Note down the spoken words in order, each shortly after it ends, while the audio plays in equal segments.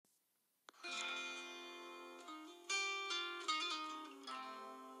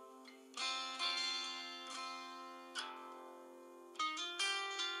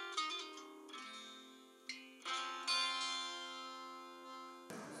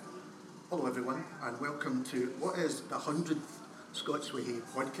Hello everyone and welcome to what is the 100th Scots Way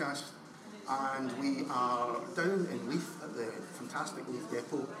podcast, and we are down in Leith at the fantastic Leith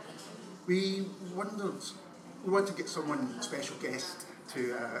Depot. We wanted to get someone, special guest,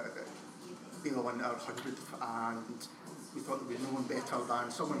 to be on our 100th, and we thought there was no one better than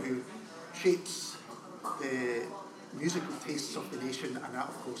someone who shapes the musical tastes of the nation, and that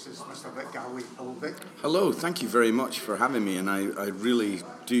of course is Mr. Vic Galloway. Hello Vic. Hello, thank you very much for having me, and I really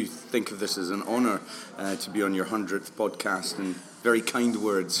do think of this as an honour to be on your 100th podcast, and very kind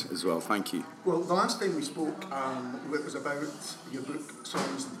words as well, thank you. Well, the last time we spoke, it was about your book,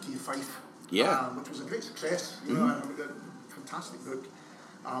 Songs in the Key of Fife, which was a great success, and a fantastic book.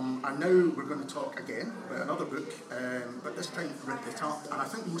 And now we're going to talk again about another book, but this time Rip It Up, and I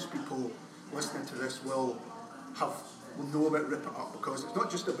think most people listening to this will know about Rip It Up, because it's not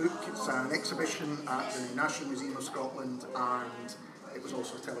just a book, it's an exhibition at the National Museum of Scotland, and it was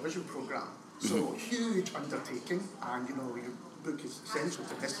also a television programme. So huge undertaking, and your book is essential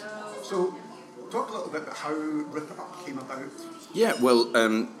to this. So talk a little bit about how Rip It Up came about. Yeah,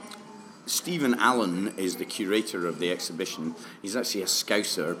 well, Stephen Allen is the curator of the exhibition. He's actually a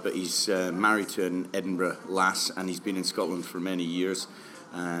Scouser, but he's married to an Edinburgh lass, and he's been in Scotland for many years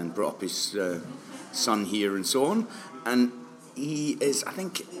and brought up his son here and so on. And he is, I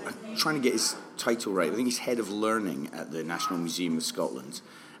think, I'm trying to get his title right, I think he's head of learning at the National Museum of Scotland.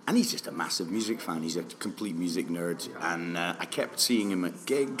 And he's just a massive music fan. He's a complete music nerd. And I kept seeing him at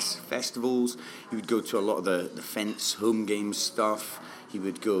gigs, festivals. He would go to a lot of the Fence home games stuff. He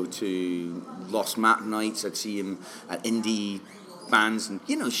would go to Lost Map nights. I'd see him at indie bands and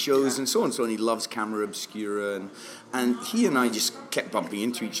shows and so on. So on. He loves Camera Obscura, and he and I just kept bumping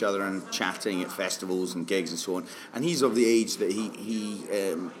into each other and chatting at festivals and gigs and so on. And he's of the age that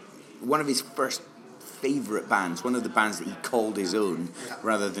he one of his first favourite bands, one of the bands that he called his own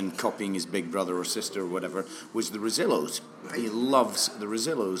rather than copying his big brother or sister or whatever, was the Rosillos. He loves the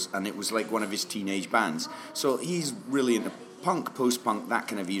Rosillos, and it was like one of his teenage bands. So he's really into punk, post-punk, that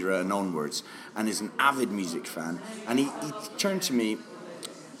kind of era and onwards, and is an avid music fan. And he turned to me.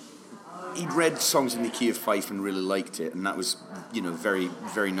 He'd read Songs in the Key of Fife and really liked it, and that was, very,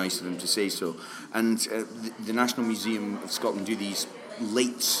 very nice of him to say so. And the National Museum of Scotland do these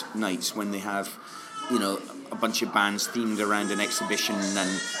late nights when they have, a bunch of bands themed around an exhibition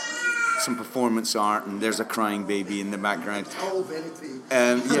and some performance art, and there's a crying baby in the background. Oh, vanity.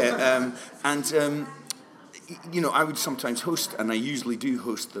 I would sometimes host, and I usually do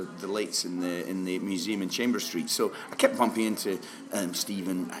host the lates in the museum in Chambers Street. So I kept bumping into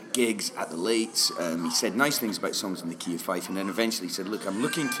Stephen at gigs, at the lates. He said nice things about Songs in the Key of Fife, and then eventually he said, look, I'm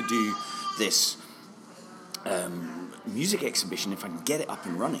looking to do this music exhibition if I can get it up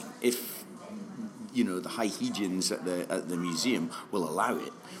and running. If the High Hegians at the museum will allow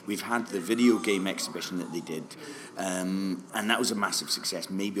it. We've had the video game exhibition that they did, and that was a massive success.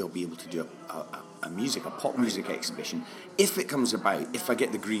 Maybe I'll be able to do a pop music exhibition. If it comes about, if I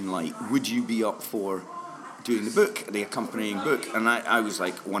get the green light, would you be up for doing the accompanying book? And I was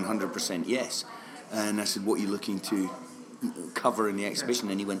like 100% yes. And I said, what are you looking to cover in the exhibition?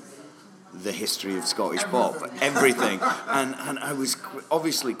 And he went, the history of Scottish pop, everything. And I was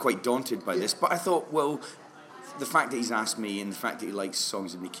obviously quite daunted by this, but I thought, well, the fact that he's asked me and the fact that he likes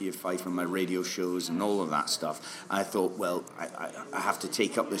Songs in the Key of Fife and my radio shows and all of that stuff, I thought, well, I have to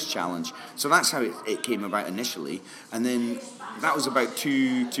take up this challenge. So that's how it came about initially. And then that was about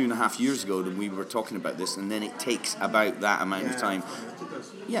two and a half years ago that we were talking about this, and then it takes about that amount of time.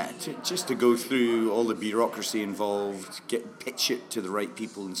 Yeah, to go through all the bureaucracy involved, pitch it to the right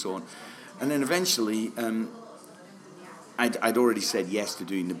people and so on. And then eventually, I'd already said yes to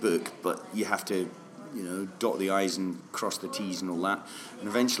doing the book, but you have to, dot the I's and cross the T's and all that. And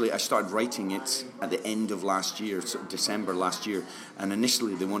eventually I started writing it at the end of last year, sort of December last year. And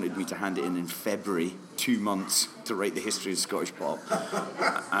initially they wanted me to hand it in February, 2 months to write the history of Scottish pop.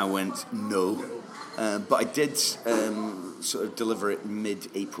 I went, no. But I did sort of deliver it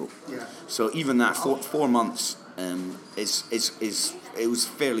mid-April. Yeah. So even that 4 months it was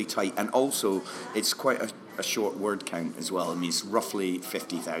fairly tight, and also it's quite a short word count as well. I mean, it's roughly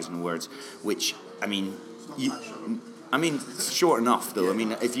 50,000 words, which it's short enough though. I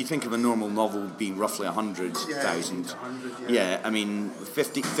mean, if you think of a normal novel being roughly 100,000, I mean,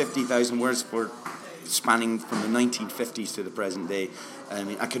 50,000 words for spanning from the 1950s to the present day. I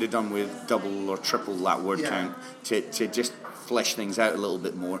mean, I could have done with double or triple that word count to just flesh things out a little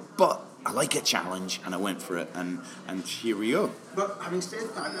bit more, but I like a challenge, and I went for it, and here we go. But having said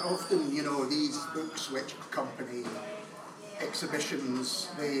that, often, these books which accompany exhibitions,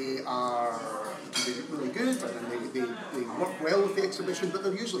 they can be really good, and they work well with the exhibition, but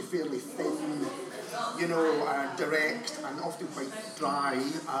they're usually fairly thin, direct, and often quite dry,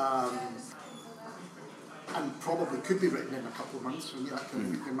 and probably could be written in a couple of months. You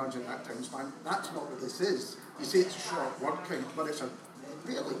can imagine that time span. That's not what this is. You say it's a short word count, but it's a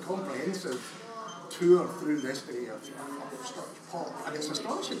fairly comprehensive tour through the history of Scottish pop, and it's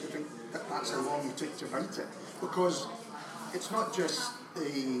astonishing to think that that's how long you took to write it, because it's not just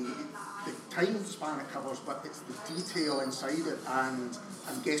the time span it covers, but it's the detail inside it, and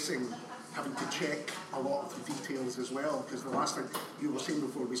I'm guessing having to check a lot of the details as well, because the last thing you were saying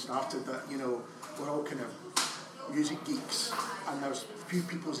before we started that, we're all kind of music geeks, and there's few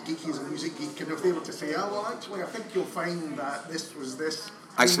people as geeky as a music geek, and if they were to say, actually I think you'll find that this was this.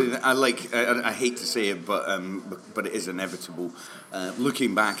 Actually, I hate to say it, but it is inevitable.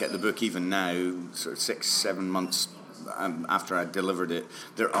 Looking back at the book, even now, sort of 6-7 months after I delivered it,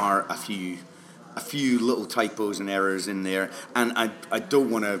 there are a few little typos and errors in there, and I don't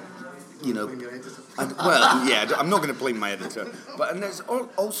want to, I'm not going to blame my editor, and there's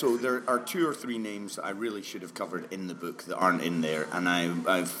also there are 2 or 3 names that I really should have covered in the book that aren't in there, and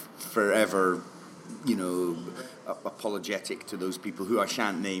I've forever, apologetic to those people who I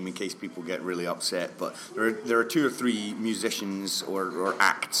shan't name in case people get really upset, but there are 2 or 3 musicians or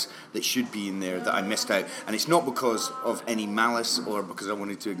acts that should be in there that I missed out, and it's not because of any malice or because I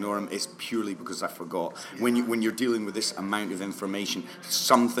wanted to ignore them, it's purely because I forgot. When you're dealing with this amount of information,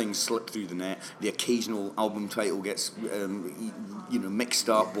 some things slip through the net, the occasional album title gets mixed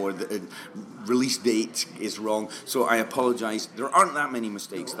up, or the release date is wrong, so I apologise. There aren't that many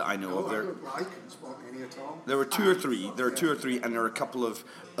mistakes that I know of. There were 2 or 3. There are 2 or 3, and there are a couple of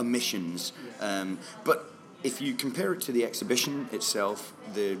omissions. But if you compare it to the exhibition itself,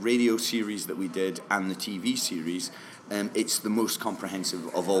 the radio series that we did, and the TV series, it's the most comprehensive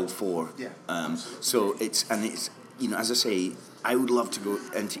of all 4. So it's as I say, I would love to go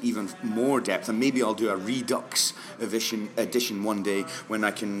into even more depth, and maybe I'll do a redux edition one day when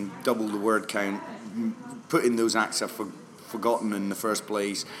I can double the word count, put in those acts I've forgotten in the first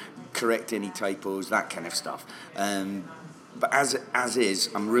place, correct any typos, that kind of stuff. But as is,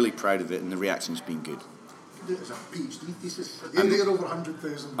 I'm really proud of it, and the reaction's been good. It's a PhD thesis. They're over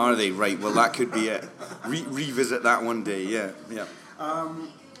 100,000. Are they? Right. Well, that could be it. Revisit that one day. Yeah.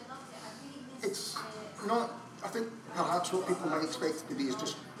 It's not. I think perhaps what people might expect it to be is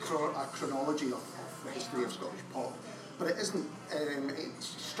just a chronology of the history of Scottish pop, but it isn't. It's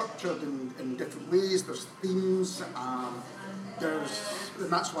structured in different ways. There's themes. And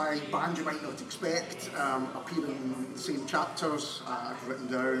that's why bands you might not expect appear in the same chapters. I've written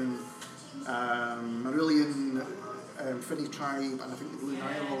down Marillion, Finney Tribe, and I think the Blue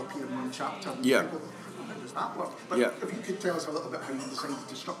Nile will appear in one chapter. Yeah. How does that work? But if you could tell us a little bit how you decided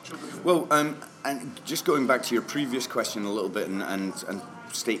to structure the... Well, and just going back to your previous question a little bit and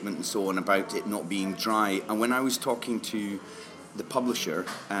statement and so on about it not being dry, and when I was talking to the publisher,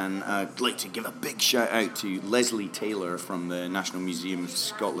 and I'd like to give a big shout out to Leslie Taylor from the National Museum of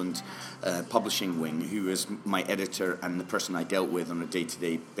Scotland publishing wing, who is my editor and the person I dealt with on a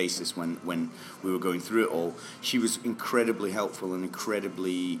day-to-day basis when we were going through it all. She was incredibly helpful and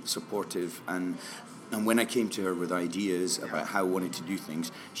incredibly supportive, and when I came to her with ideas about how I wanted to do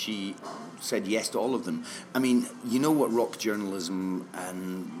things, she said yes to all of them. I mean, you know what rock journalism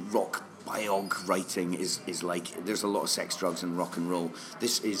and rock biog writing is like. There's a lot of sex, drugs and rock and roll.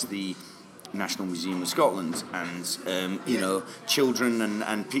 This is the National Museum of Scotland, and children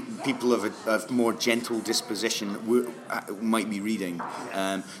and people of a more gentle disposition might be reading.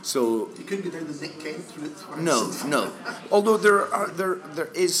 So you couldn't go down the Nick Kent route. No. Although there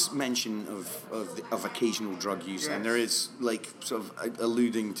is mention of occasional drug use, and there is like sort of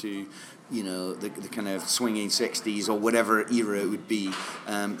alluding to, the kind of swinging 60s or whatever era it would be.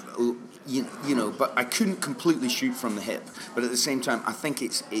 But I couldn't completely shoot from the hip. But at the same time, I think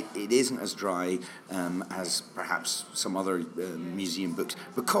it isn't as dry as perhaps some other museum books,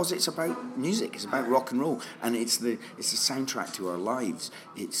 because it's about music, it's about rock and roll, and it's a soundtrack to our lives.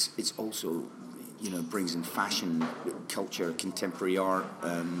 It's also brings in fashion, culture, contemporary art,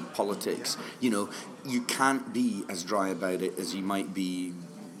 politics. You can't be as dry about it as you might be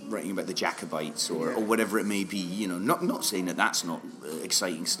writing about the Jacobites or whatever it may be, not saying that that's not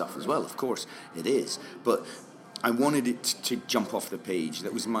exciting stuff as well, of course it is, but I wanted it to jump off the page.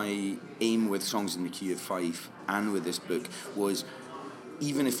 That was my aim with Songs in the Key of Fife and with this book, was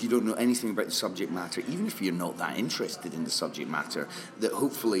even if you don't know anything about the subject matter, even if you're not that interested in the subject matter, that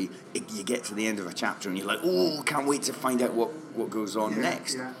hopefully you get to the end of a chapter and you're like, oh, can't wait to find out what goes on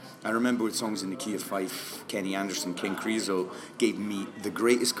next. Yeah. I remember with Songs in the Key of Fife, Kenny Anderson, King Creosote, gave me the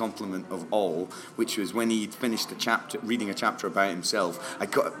greatest compliment of all, which was when he'd finished reading a chapter about himself, I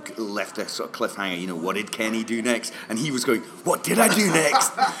got left a sort of cliffhanger, what did Kenny do next? And he was going, what did I do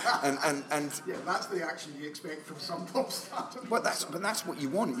next? and yeah, that's the action you expect from some pop star. But that's what you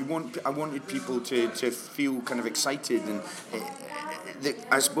want. I wanted people to feel kind of excited, and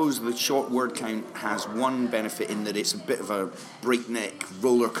I suppose the short word count has one benefit in that it's a bit of a breakneck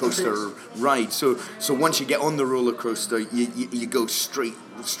roller coaster ride. So once you get on the roller coaster, you go straight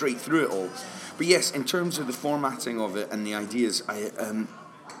through it all. But yes, in terms of the formatting of it and the ideas, I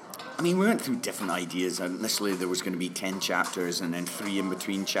mean, we went through different ideas. Initially, there was going to be 10 chapters, and then 3 in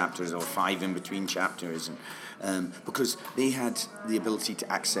between chapters, or 5 in between chapters, and because they had the ability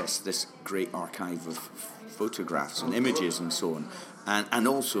to access this great archive of photographs and images and so on, and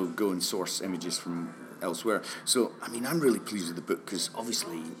also go and source images from elsewhere. So, I mean, I'm really pleased with the book because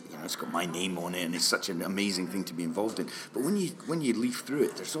obviously, it's got my name on it, and it's such an amazing thing to be involved in. But when you leaf through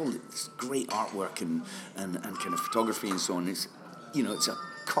it, there's all this great artwork and kind of photography and so on. It's a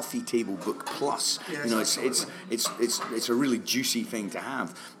coffee table book plus. It's a really juicy thing to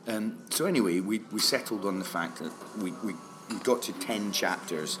have. So anyway, we settled on the fact that we got to 10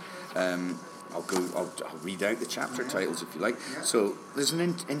 chapters. I'll read out the chapter titles if you like. So there's an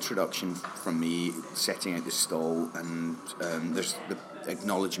introduction from me setting out the stall, and there's the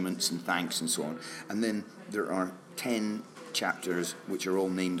acknowledgements and thanks and so on. And then there are 10 chapters which are all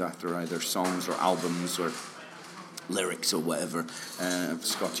named after either songs or albums or lyrics or whatever of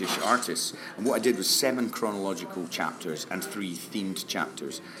Scottish artists. And what I did was 7 chronological chapters and 3 themed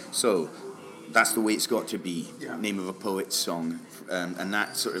chapters. So that's the way it's got to be. Name of a poet's song, and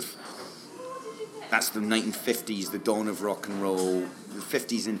that sort of. That's the 1950s, the dawn of rock and roll, the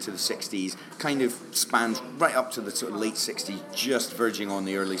 50s into the 60s, kind of spans right up to the sort of late 60s, just verging on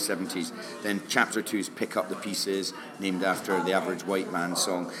the early 70s. Then chapter 2 is Pick Up the Pieces, named after the Average White Man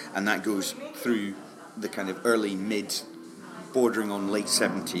song, and that goes through the kind of early, mid, bordering on late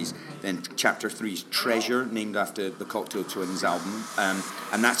 70s. Then chapter 3 is Treasure, named after the Cocteau Twins album,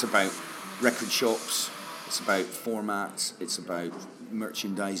 and that's about record shops, it's about formats, it's about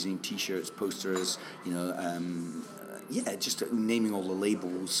merchandising, t-shirts, posters, just naming all the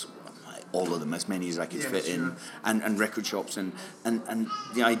labels, all of them, as many as I could fit in, and record shops, and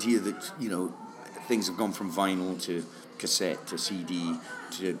the idea that things have gone from vinyl to cassette to CD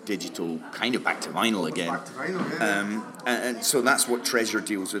to digital, kind of back to vinyl again. Back to vinyl, and so that's what Treasure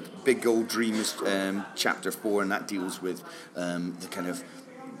deals with. Big Gold Dream is chapter 4, and that deals with the kind of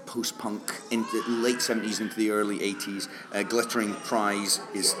post-punk in the late 70s into the early 80s. Glittering Prize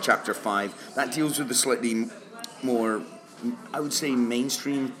is chapter 5. That deals with the slightly more, I would say,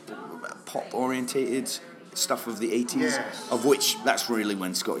 mainstream pop-orientated stuff of the 80s, of which that's really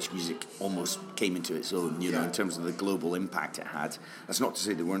when Scottish music almost came into its own, in terms of the global impact it had. That's not to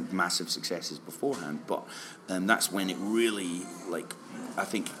say there weren't massive successes beforehand, but that's when it really, I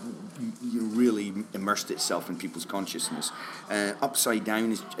think, really immersed itself in people's consciousness. Upside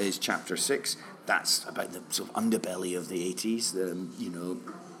Down is chapter 6. That's about the sort of underbelly of the 80s,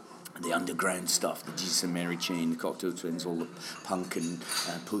 the underground stuff, the Jesus and Mary Chain, the Cocteau Twins, all the punk and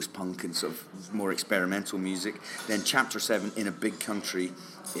post-punk and sort of more experimental music. Then chapter 7, In a Big Country,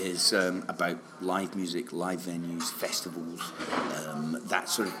 is about live music, live venues, festivals, that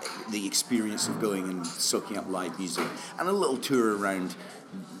sort of the experience of going and soaking up live music, and a little tour around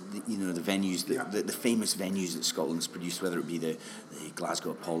the venues, the famous venues that Scotland's produced, whether it be the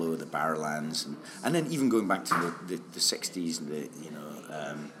Glasgow Apollo, the Barrowlands, and then even going back to the 60s and the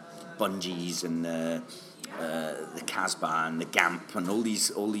Bungees and the Casbah and the Gamp and all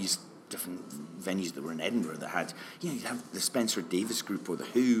these different venues that were in Edinburgh that had, you'd have the Spencer Davis Group or the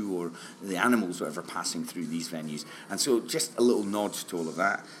Who or the Animals, whatever, passing through these venues. And so just a little nod to all of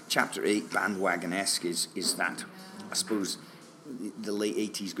that. Chapter 8, Bandwagon-esque, is that, I suppose, the late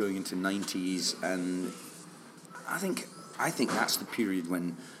 80s going into 90s, and I think that's the period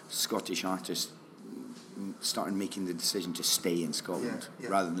when Scottish artists started making the decision to stay in Scotland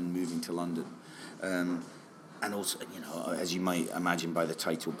rather than moving to London. And also, as you might imagine by the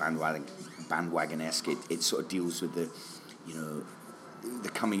title, Bandwagon-esque, it sort of deals with the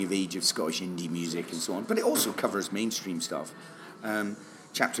coming of age of Scottish indie music and so on, but it also covers mainstream stuff.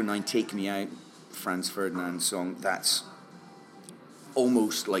 Chapter 9, Take Me Out, Franz Ferdinand song, that's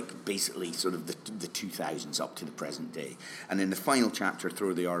almost like basically sort of the 2000s up to the present day. And then the final chapter,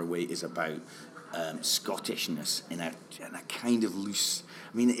 Throw the R Away, is about Scottishness in a kind of loose.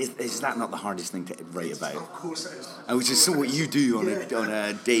 I mean, is that not the hardest thing to write about? Of course it is. Which is so what you do on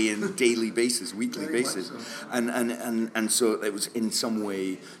a daily basis, weekly Very basis, much so. and so it was in some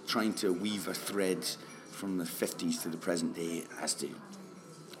way trying to weave a thread from the 50s to the present day as to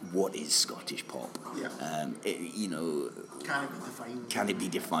what is Scottish pop. Yeah. Can it be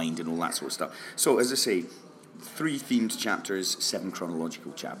defined and all that sort of stuff. So as I say, 3 themed chapters, 7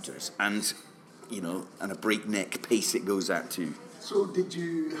 chronological chapters, and a breakneck pace it goes at too. So did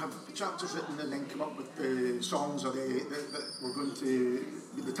you have the chapters written and then come up with the songs or that were going to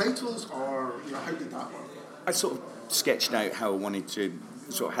be the titles, or how did that work? I sort of sketched out how I wanted to,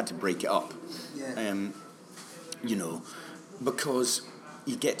 sort of had to break it up. Yeah. Because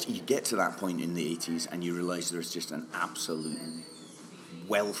you get to that point in the 80s and you realise there's just an absolute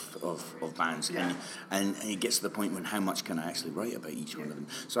wealth of bands, and it gets to the point when how much can I actually write about each one of them.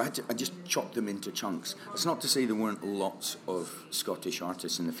 So I just chopped them into chunks. It's not to say there weren't lots of Scottish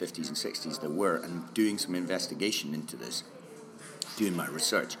artists in the 50s and 60s. There were, and doing some investigation into this, doing my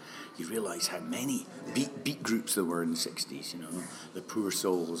research, you realise how many beat groups there were in the 60s, the Poor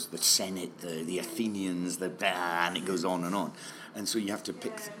Souls, the Senate, the Athenians, and it goes on and on. And so you have to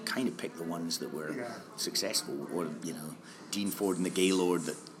pick the ones that were successful, or Dean Ford and the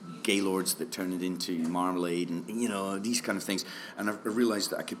Gaylords that turned it into Marmalade, and these kind of things. And I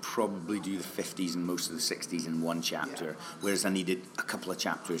realised that I could probably do the 50s and most of the 60s in one chapter, whereas I needed a couple of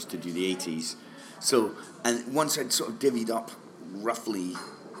chapters to do the 80s. So, and once I'd sort of divvied up roughly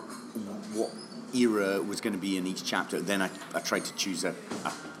what era was going to be in each chapter, then I tried to choose a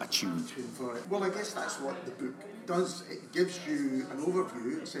tune for it. Well, I guess that's what the book does. It gives you an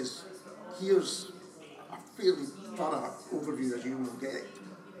overview. It says, here's a fairly thorough overview as you will get.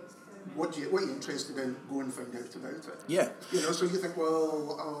 What you're interested in, go and find out about it. Yeah. So you think,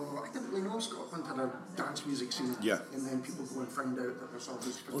 well, I didn't really know Scotland had a dance music scene. Yeah. And then people go and find out that there's all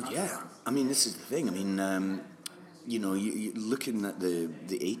these fantastic bands. I mean, this is the thing. I mean, you're looking at the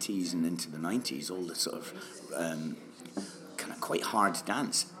 80s and into the 90s, all this sort of kind of quite hard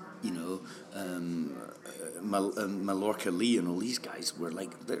dance, Mallorca Lee and all these guys were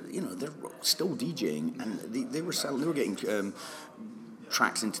like, they're still DJing, and they were getting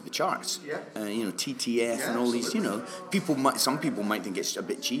tracks into the charts. TTF and all these. Some people might think it's a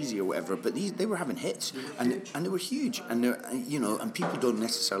bit cheesy or whatever, but they were having hits, and they were huge, and and people don't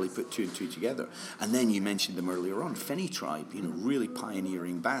necessarily put 2 and 2 together. And then you mentioned them earlier on, Finny Tribe, really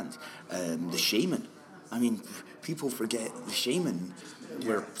pioneering band, the Shamen. I mean, people forget the Shamen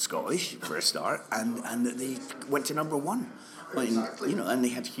were Scottish for a start, and they went to number 1. Exactly. And they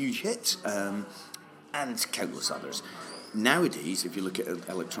had huge hits, and countless others. Nowadays, if you look at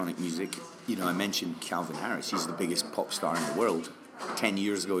electronic music, I mentioned Calvin Harris. He's the biggest pop star in the world. 10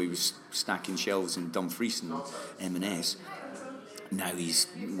 years ago, he was stacking shelves in Dumfries and M&S. Now he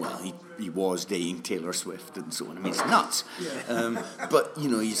was dating Taylor Swift and so on. I mean, it's nuts. Yeah. But,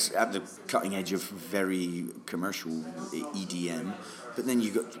 he's at the cutting edge of very commercial EDM. But then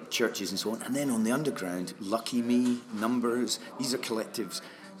you got churches and so on. And then on the underground, Lucky Me, Numbers, these are collectives,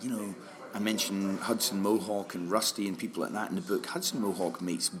 I mentioned Hudson Mohawk and Rusty and people like that in the book. Hudson Mohawk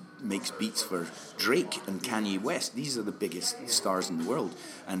makes beats for Drake and Kanye West. These are the biggest stars in the world.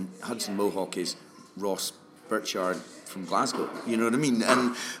 And Hudson Mohawk is Ross Burchard from Glasgow. You know what I mean?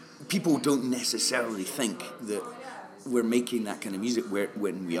 And people don't necessarily think that we're making that kind of music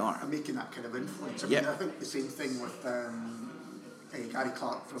when we are. Making that kind of influence. I mean, I think the same thing with Gary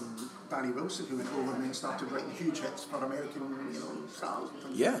Clark from Danny Wilson, who went over and then started writing huge hits for American, stars and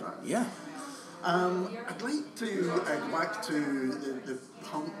things like that. Yeah. I'd like to go back to the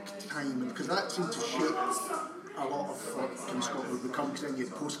punk time, because that seemed to shape a lot of what in Scotland would become, because then you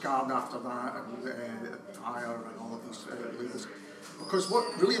had Postcard after that, and Fire and all of these labels. Because what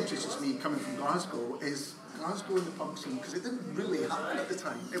really interests me coming from Glasgow is Glasgow in the punk scene, because it didn't really happen at the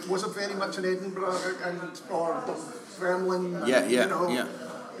time. It wasn't very much in Edinburgh or Dunfermline.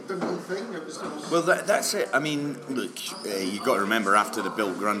 It didn't really thing. It was well, that's it. I mean, look, you got to remember, after the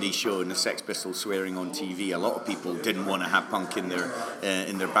Bill Grundy show and the Sex Pistols swearing on TV, a lot of people didn't want to have punk in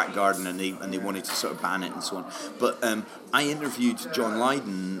their back garden, and they wanted to sort of ban it and so on. But I interviewed John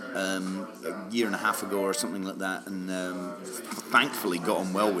Lydon a year and a half ago or something like that, and thankfully got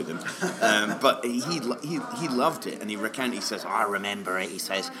on well with him. But he loved it, and he recounted. He says, "I remember it." He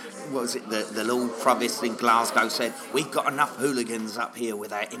says, "What was it? The Lord Provost in Glasgow said, we've got enough hooligans up here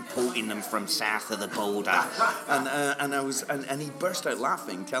without importing them from south of the border." And he burst out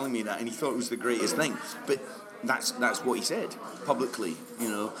laughing, telling me that, and he thought it was the greatest thing. But that's what he said publicly, you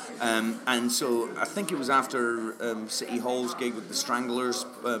know. And so I think it was after City Hall's gig with the Stranglers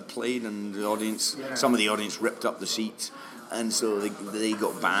played, and the audience, some of the audience ripped up the seats, and so they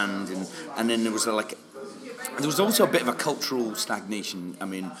got banned, and then there was there was also a bit of a cultural stagnation. I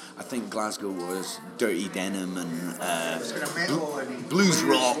mean, I think Glasgow was Dirty Denim and blues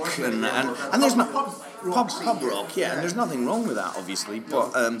rock, and there's not pub rock, yeah, and there's nothing wrong with that, obviously,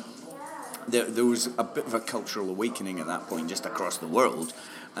 but there was a bit of a cultural awakening at that point just across the world,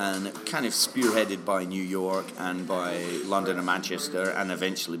 and it kind of spearheaded by New York and by London and Manchester, and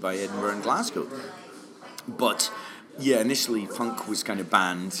eventually by Edinburgh and Glasgow. But yeah, initially punk was kind of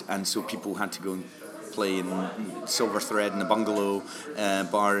banned, and so people had to go and play in Silver Thread in the Bungalow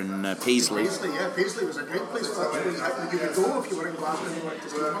bar in Paisley. Paisley was a great place for that. You could go if you were in Glasgow and you wanted to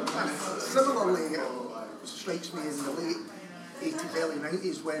see punk. Similarly, it strikes me in the late 80s, early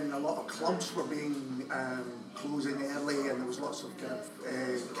 90s, when a lot of clubs were being closing early, and there was lots of kind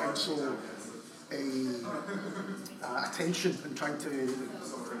of council attention and trying to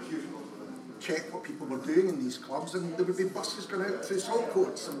check what people were doing in these clubs, and there would be buses going out to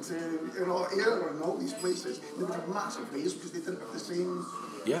Saltcoats and to Ayr and all these places. They would have massive raise because they didn't have the same.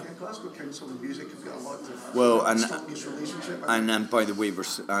 Glasgow Council and music have got a lot of relationship. And by the way,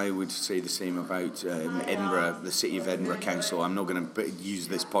 I would say the same about Edinburgh, the City of Edinburgh Council. I'm not going to use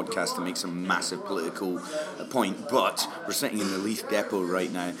this podcast to make some massive political point, but we're sitting in the Leith Depot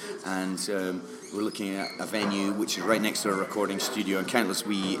right now, and we're looking at a venue which is right next to a recording studio and countless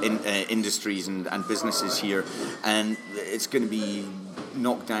wee industries and businesses here, and it's going to be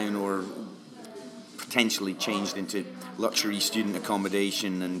knocked down or potentially changed into luxury student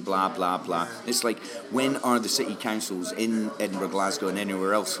accommodation and blah blah blah. It's like, when are the city councils in Edinburgh, Glasgow and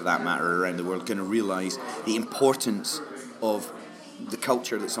anywhere else for that matter around the world going to realise the importance of the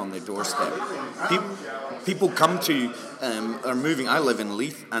culture that's on their doorstep? People come to are moving. I live in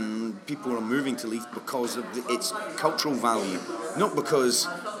Leith, and people are moving to Leith because of its cultural value, not because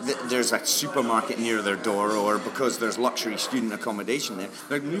there's a supermarket near their door or because there's luxury student accommodation there.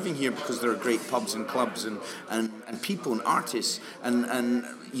 They're moving here because there are great pubs and clubs and people and artists, and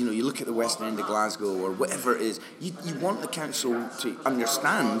you know, you look at the West End of Glasgow or whatever it is, you want the council to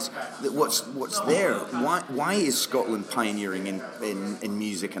understand that what's there. Why is Scotland pioneering in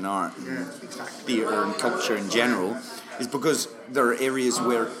music and art and theatre and culture in general? Is because there are areas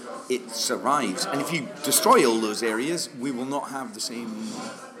where it survives, and if you destroy all those areas, we will not have the same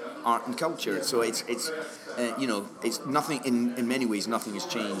art and culture. So it's nothing. In many ways, nothing has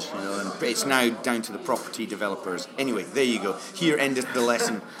changed. You know, and it's now down to the property developers. Anyway, there you go. Here ended the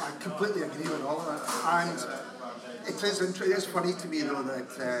lesson. I completely agree with all of that, and it is interesting. It's funny to me though that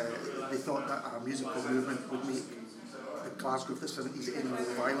they thought that a musical movement would make Glasgow of the 70s any more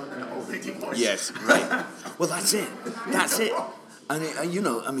violent than it already was. Yes, right. Well, that's it. And you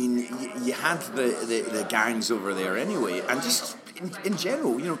know, I mean, you had the gangs over there anyway, and just in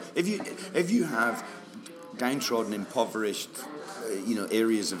general, you know, if you have downtrodden, impoverished,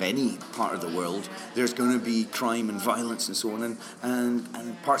 areas of any part of the world, there's going to be crime and violence and so on,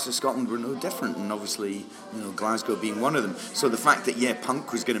 and parts of Scotland were no different, and obviously, Glasgow being one of them. So the fact that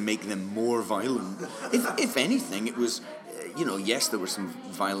punk was going to make them more violent, if anything, it was. Yes, there was some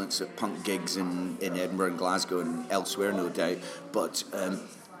violence at punk gigs in Edinburgh and Glasgow and elsewhere, no doubt. But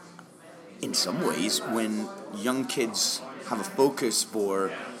in some ways, when young kids have a focus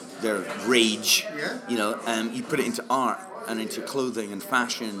for their rage, you put it into art and into clothing and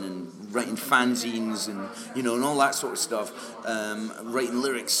fashion and writing fanzines and and all that sort of stuff, writing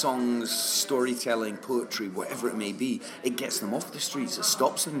lyrics, songs, storytelling, poetry, whatever it may be, it gets them off the streets. It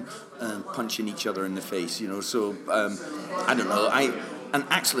stops them punching each other in the face. So I don't know. I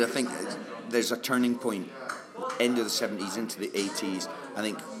think there's a turning point, end of the 70s into the 80s. I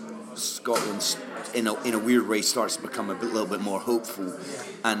think Scotland, in a weird way, starts to become a little bit more hopeful,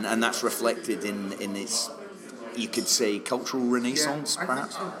 and that's reflected in its, you could say, cultural renaissance,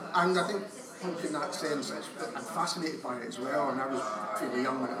 perhaps. So. And I think punk in that sense, I'm fascinated by it as well, and I was fairly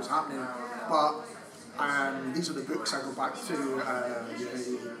young when it was happening, but these are the books I go back to,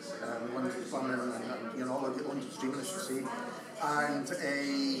 London Fun and all of the London Streaming, I should say, and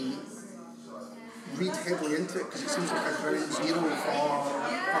read heavily into it, because it seems like a ground zero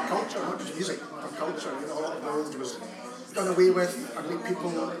for culture, not just music, for culture. A lot of the world was done away with, and people,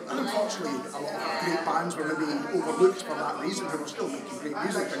 and unfortunately a lot of great bands were maybe overlooked for that reason. They were still making great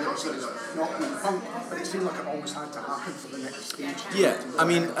music, and it was seen as not being punk, but it seemed like it always had to happen for the next stage. Yeah, I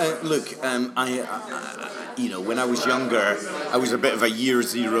mean, look, when I was younger, I was a bit of a year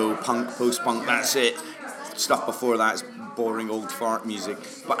zero punk, post-punk, that's it. Stuff before that's boring old fart music.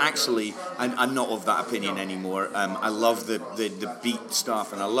 But actually, I'm not of that opinion anymore. I love the beat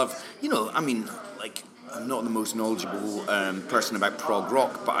stuff, and I love, like, I'm not the most knowledgeable person about prog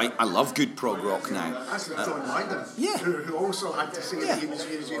rock, but I love good prog rock now. That's John Lydon, who also had to say that he was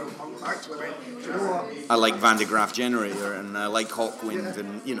punk. Actually went, do you know what? I like Van de Graaff Generator, and I like Hawkwind,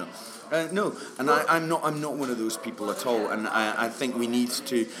 and no, and I'm not one of those people at all. And I think we need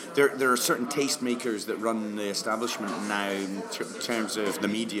to. There are certain tastemakers that run the establishment now in terms of the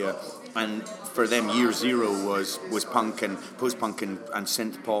media, and for them, year zero was punk and post-punk and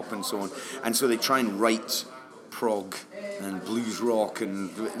synth pop and so on. And so they try and write prog and blues rock and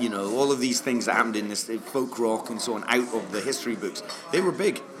all of these things that happened in this folk rock and so on out of the history books. They were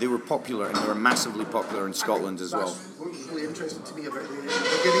big, they were popular, and they were massively popular in Scotland as well. What was really interesting to me about the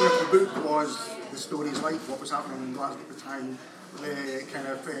beginning of the book was the stories like what was happening in Glasgow at the time, the kind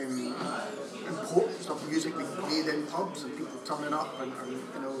of importance of music being played in pubs and people turning up and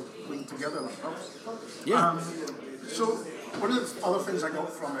playing together in pubs. Yeah. So one of the other things I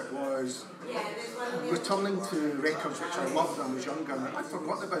got from it was returning to records which I loved when I was younger, and I'd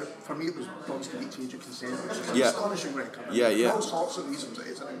forgotten about. For me, it was Bronze to Beach Age of Consent, which is an astonishing record. For all sorts of reasons,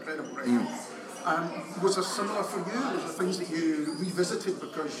 it's an incredible record. Was there similar for you? Was there things that you revisited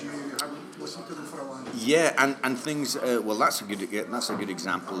because you hadn't listened to them for a while? Yeah, and things. Well, that's a good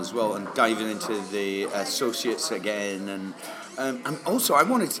example as well. And diving into the Associates again, and also I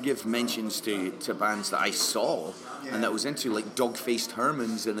wanted to give mentions to bands that I saw. Yeah. And that was into like Dog-Faced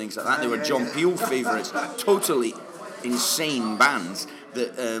Hermans and things like that. They were John Peel favourites, totally insane bands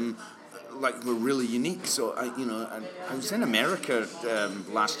that were really unique. So I was in America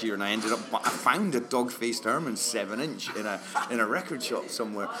last year, and I found a Dog-Faced Herman 7-inch in a record shop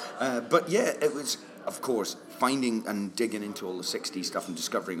somewhere. But yeah, it was, of course, finding and digging into all the 60s stuff and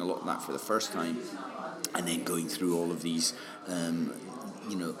discovering a lot of that for the first time, and then going through all of these.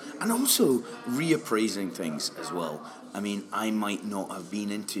 And also reappraising things as well. I mean, I might not have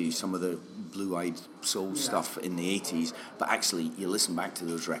been into some of the blue-eyed soul stuff in the 80s, but actually you listen back to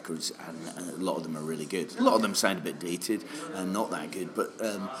those records and a lot of them are really good. A lot of them sound a bit dated and not that good, but,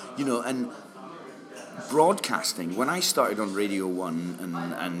 and broadcasting, when I started on Radio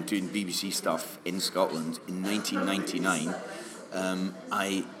 1 and doing BBC stuff in Scotland in 1999,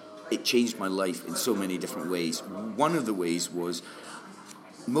 it changed my life in so many different ways. One of the ways was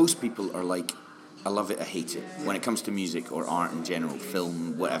most people are like, I love it, I hate it, when it comes to music or art in general,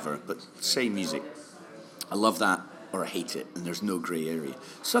 film, whatever, but say music. I love that or I hate it, and there's no grey area.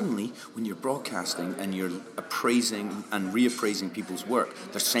 Suddenly, when you're broadcasting and you're appraising and reappraising people's work,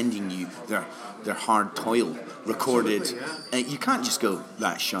 they're sending you their hard toil recorded. You can't just go,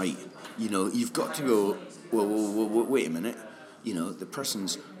 that's shite. You've got to go, well, wait a minute. The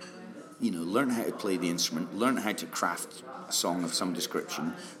person's, learn how to play the instrument, learn how to craft a song of some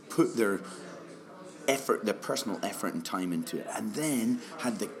description, put their personal effort and time into it, and then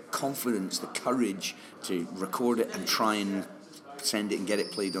had the confidence, the courage to record it and try and send it and get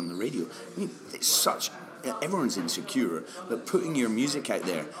it played on the radio. I mean, everyone's insecure, but putting your music out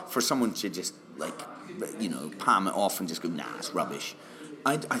there for someone to just palm it off and just go, nah, it's rubbish.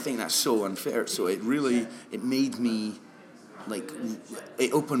 I think that's so unfair. So it made me,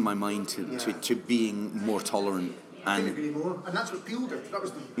 it opened my mind to being more tolerant. And that's what Peel did. That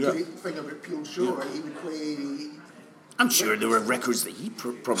was the great thing about Peel's show. Right? He would play. I'm sure there were records that he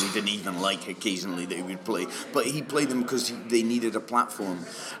probably didn't even like occasionally that he would play, but he played them because they needed a platform.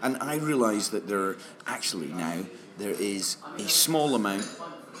 And I realised that there is a small amount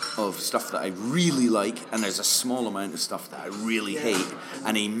of stuff that I really like, and there's a small amount of stuff that I really hate,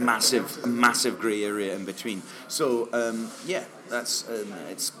 and a massive grey area in between. So that's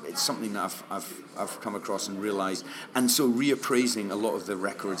it's something that I've come across and realised, and so reappraising a lot of the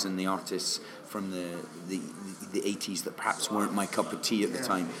records and the artists from the 80s that perhaps weren't my cup of tea at the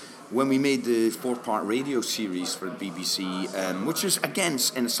time. When we made the 4-part radio series for the BBC, which was again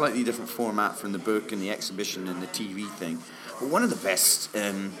in a slightly different format from the book and the exhibition and the TV thing. But one of the best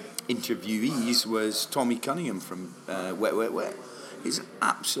interviewees was Tommy Cunningham from Wet Wet Wet. He's an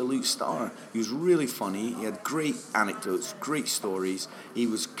absolute star. He was really funny. He had great anecdotes, great stories. He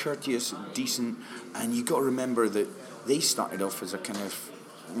was courteous, decent, and you got to remember that they started off as a kind of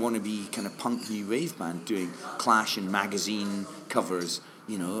wannabe kind of punk new wave band doing Clash and magazine covers.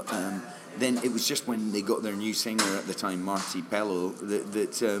 Then it was just when they got their new singer at the time, Marty Pello,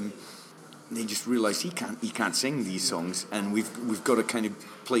 that they just realised he can't sing these songs, and we've got to kind of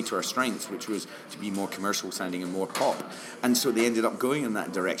play to our strengths, which was to be more commercial sounding and more pop. And so they ended up going in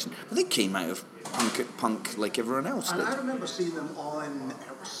that direction. But they came out of punk like everyone else did. And I remember seeing them on,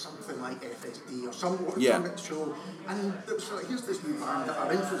 it was something like FSD or some show, and it was like, here's this new band that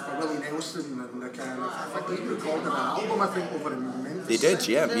are influenced by Willie Nelson, and I think they recorded an album, I think, over in Memphis. They did,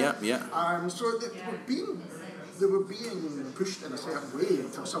 yeah. So they were being pushed in a certain way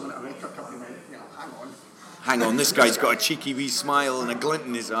until someone at a record company went, hang on, this guy's got a cheeky wee smile and a glint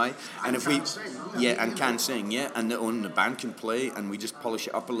in his eye, and if we can sing, and the band can play, and we just polish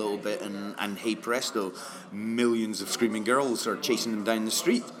it up a little bit, and hey presto, millions of screaming girls are chasing them down the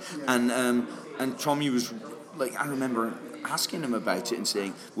street, and Tommy was like, I remember asking him about it and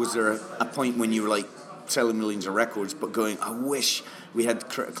saying, was there a point when you were like selling millions of records but going, I wish we had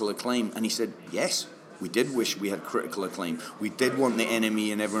critical acclaim? And he said, yes, we did wish we had critical acclaim. We did want the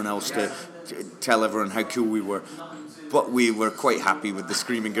Enemy and everyone else to tell everyone how cool we were. But we were quite happy with the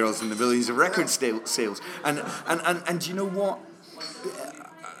screaming girls and the millions of record sales. And you know what?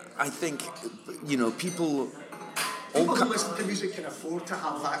 I think, people who listen to music can afford to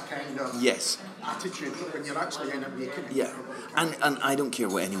have that kind of attitude when you're actually in it making it. Yeah, and I don't care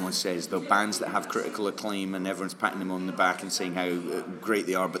what anyone says, though, bands that have critical acclaim and everyone's patting them on the back and saying how great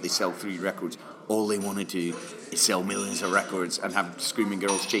they are, but they sell 3 records, all they want to do is sell millions of records and have screaming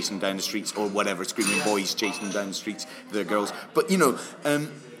girls chasing down the streets, or whatever, screaming boys chasing down the streets with their girls. But,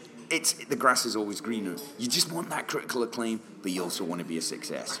 it's the grass is always greener. You just want that critical acclaim, but you also want to be a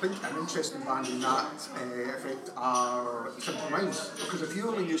success. I think an interesting band in that effect are Simple Minds, because if you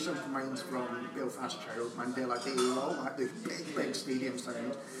only knew Simple Minds from Belfast Child, Mandela Day, all that, the big stadium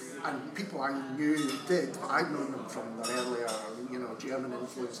sound, and people I knew did, but I'd known them from their earlier, German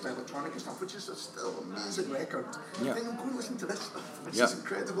influenced electronic stuff, which is still an amazing record. Yeah. Then I'm going to listen to this stuff. This is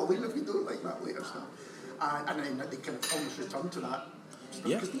incredible, even if you don't like that later stuff. And then they kind of almost return to that.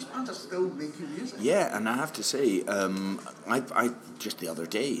 Because these bands are still making music. Yeah, and I have to say, I just the other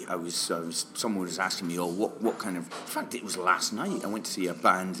day, someone was asking me, what kind of... In fact, it was last night. I went to see a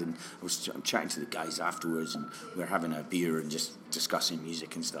band, and I was chatting to the guys afterwards, and we were having a beer and just discussing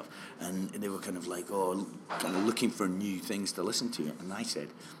music and stuff. And they were kind of like, kind of looking for new things to listen to. And I said,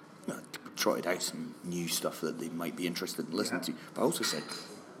 trotted out some new stuff that they might be interested in listening to. But I also said,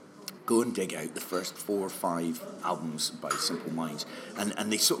 go and dig out the first 4 or 5 albums by Simple Minds.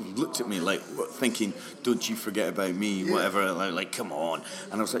 And they sort of looked at me like, thinking, don't you forget about me, whatever, like, come on.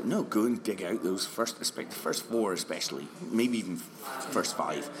 And I was like, no, go and dig out those the first 4 especially, maybe even first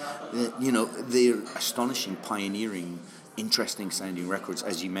 5. They're astonishing, pioneering, interesting sounding records.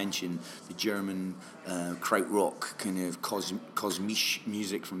 As you mentioned, the German krautrock kind of kosmisch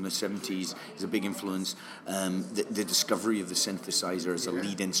music from the 70s is a big influence. The discovery of the synthesizer as a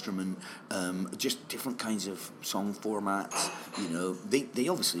lead instrument, just different kinds of song formats. They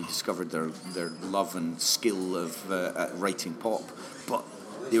obviously discovered their love and skill of writing pop, but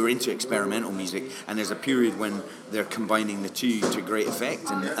they were into experimental music, and there's a period when they're combining the two to great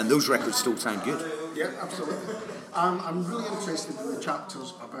effect, and those records still sound good. Yeah, absolutely. I'm really interested in the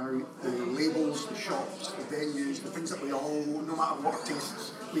chapters about the labels, the shops, the venues, the things that we all, no matter what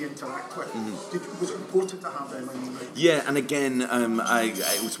tastes, we interact with. Was it important to have them in the... Yeah, and again,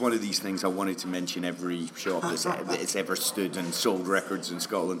 it was one of these things I wanted to mention every shop that's ever stood and sold records in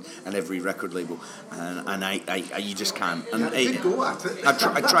Scotland, and every record label, and you just can't. And go at it.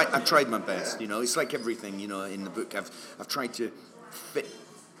 I tried my best. It's like everything. In the book, I've tried to fit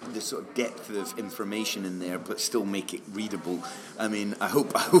the sort of depth of information in there, but still make it readable. I mean, I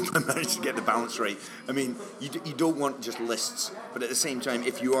hope I managed to get the balance right. I mean, you don't want just lists, but at the same time,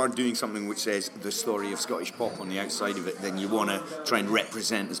 if you are doing something which says the story of Scottish pop on the outside of it, then you want to try and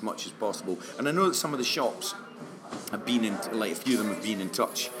represent as much as possible. And I know that some of the shops have been in, like a few of them have been in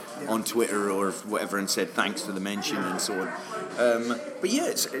touch on Twitter or whatever and said thanks for the mention and so on. But yeah,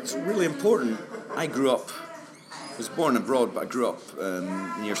 it's really important. I was born abroad, but I grew up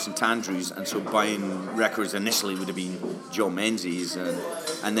near St Andrews, and so buying records initially would have been John Menzies,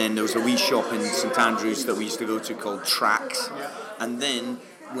 and then there was a wee shop in St Andrews that we used to go to called Tracks, and then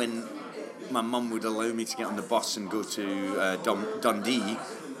when my mum would allow me to get on the bus and go to Dundee,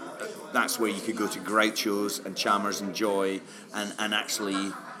 that's where you could go to Groucho's and Chalmers and Joy, and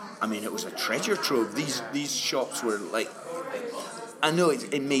actually, I mean, it was a treasure trove. These shops were like... I know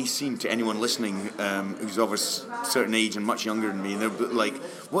it may seem to anyone listening who's of a certain age and much younger than me, and they're like,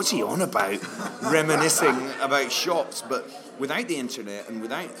 what's he on about? Reminiscing about shops. But without the internet and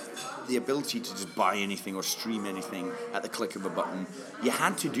without the ability to just buy anything or stream anything at the click of a button, you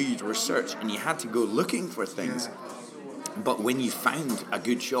had to do your research and you had to go looking for things. But when you found a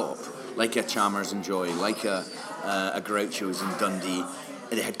good shop, like a Chalmers and Joy, like a Groucho's in Dundee,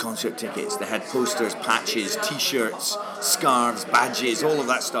 they had concert tickets, they had posters, patches, T-shirts, scarves, badges, all of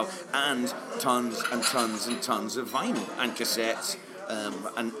that stuff, and tons and tons and tons of vinyl and cassettes.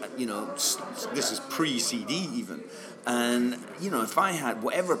 And this is pre-CD even. And, if I had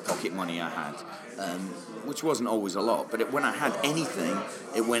whatever pocket money I had, which wasn't always a lot, but when I had anything,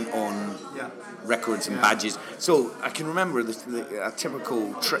 it went on records and badges. So I can remember a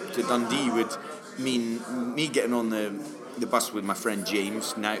typical trip to Dundee would mean me getting on the bus with my friend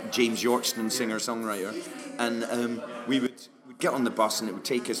James Yorkston, singer-songwriter, and we'd get on the bus and it would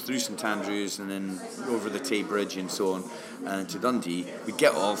take us through St Andrews and then over the Tay Bridge and so on to Dundee. We'd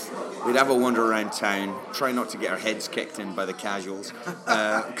get off, we'd have a wander around town, try not to get our heads kicked in by the casuals,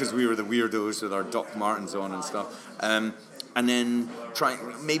 because we were the weirdos with our Doc Martens on and stuff. And then try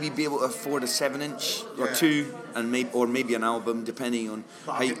maybe be able to afford a 7-inch or two, and maybe an album, depending on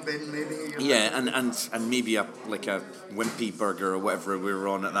how you, and maybe a Wimpy Burger or whatever we were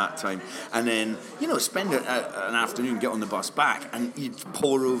on at that time, and then spend an afternoon, get on the bus back, and you'd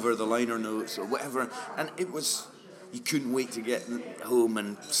pore over the liner notes or whatever, and it was. You couldn't wait to get home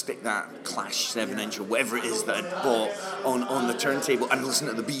and stick that Clash 7-inch or whatever it is that I'd bought on the turntable and listen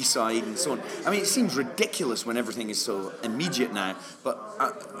to the B-side and so on. I mean, it seems ridiculous when everything is so immediate now, but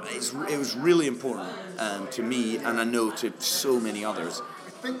it was really important to me, and I know to so many others. I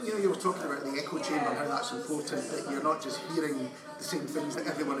think you were talking about the echo chamber and how that's important, that you're not just hearing the same things that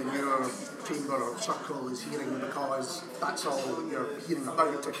everyone in your chamber or circle is hearing because that's all that you're hearing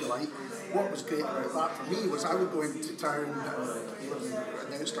about, if you like. What was great about that for me was I would go into town in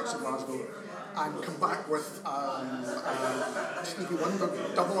the outskirts of Glasgow and come back with a Stevie Wonder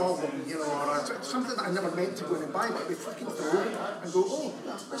double album, or something that I never meant to go in and buy, but I'd be flicking through and go, oh,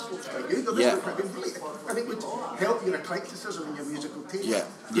 this looks quite good, or this looks quite good, really. And it would help your eclecticism and your musical taste.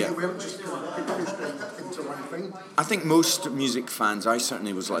 You weren't just kind of pushed into one thing. I think most music fans, I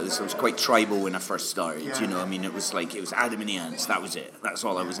certainly was like this, I was quite tribal when I first started, I mean, it was Adam and the Ants, that was it, that's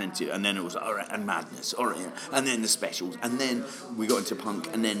all I was into, and then it was, alright, and Madness, alright, and then the Specials, and then we got into punk,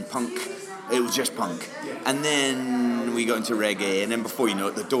 and then punk, it was just punk, and then we got into reggae, and then before you know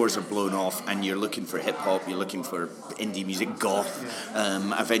it, the doors are blown off, and you're looking for hip-hop, you're looking for indie music, goth,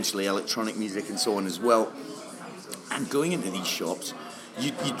 eventually electronic music and so on as well. And going into these shops,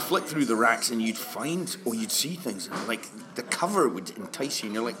 you'd flick through the racks and you'd find, or you'd see things, and like the cover would entice you,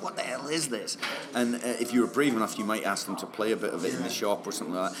 and you're like, what the hell is this? And if you were brave enough, you might ask them to play a bit of it in the shop or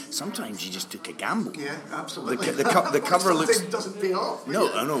something like that. Sometimes you just took a gamble. Yeah, absolutely. The cover looks... It doesn't pay off.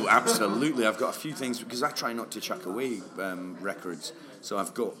 No, absolutely. I've got a few things, because I try not to chuck away records. So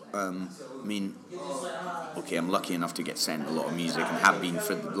I've got, I'm lucky enough to get sent a lot of music and have been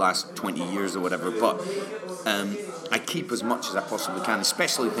for the last 20 years or whatever, but I keep as much as I possibly can,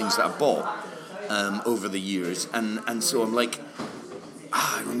 especially things that I bought over the years, and so I'm like,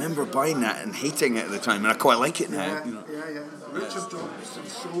 I remember buying that and hating it at the time, and I quite like it now. Yeah. Richard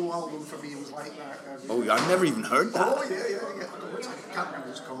Johnson's solo album for me was like that. Oh, I've never even heard that. Oh, yeah. I can't remember what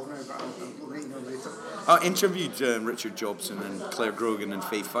it's called now, but I'll let you know later. I interviewed Richard Jobson and Claire Grogan and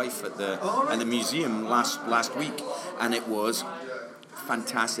Faye Fife at the museum last week, and it was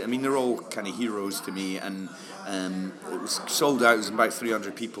fantastic. I mean, they're all kind of heroes to me, and it was sold out. It was about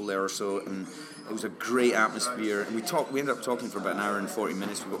 300 people there or so, and it was a great atmosphere. And we ended up talking for about an hour and 40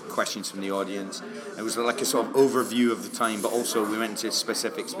 minutes. We got questions from the audience. It was like a sort of overview of the time, but also we went into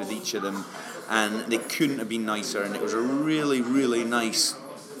specifics with each of them, and they couldn't have been nicer. And it was a really, really nice,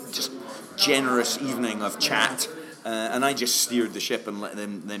 just generous evening of chat. And I just steered the ship and let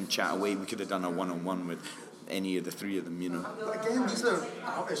them chat away. We could have done a one-on-one with any of the three of them, But again, these are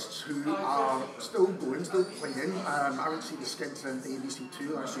artists who are still going, still playing. I went to see the Skids in the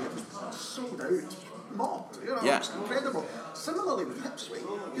ABC2 last year. It was sold out, mobbed. It's incredible. Similarly with Hipsway,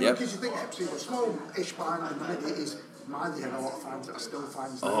 because you think Hipsway were a small-ish band in the mid-80s. Man, they had a lot of fans that are still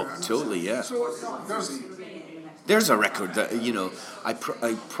fans now. Oh, totally, yeah. So there's a record that I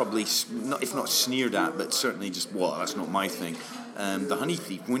probably not, if not sneered at, but certainly just that's not my thing. The Honey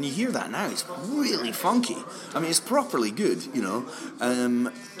Thief. When you hear that now, it's really funky. I mean, it's properly good.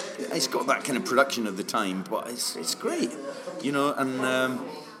 It's got that kind of production of the time, but it's great. And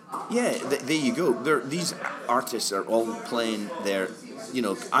there you go. These artists are all playing their.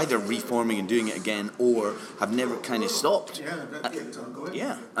 Either reforming and doing it again, or have never kind of stopped. Yeah, that kept on going.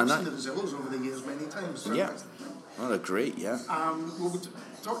 Yeah, and I've seen the Zillows over the years many times. So yeah, they're great. Yeah. We're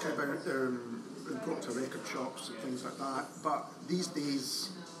talking about importance of record shops and things like that, but these days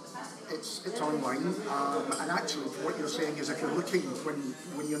it's online, and actually what you're saying is if you're looking,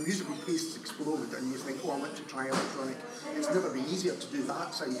 when your musical tastes explode and you think, oh, I want to try electronic, it's never been easier to do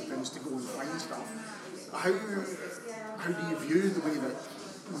that side of things, to go and find stuff. How do you view the way that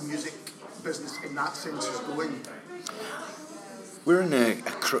music business in that sense is going? We're in a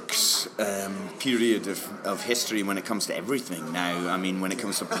crux period of history when it comes to everything now. I mean, when it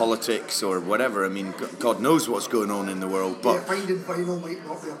comes to politics or whatever, I mean, God knows what's going on in the world. But finding vinyl might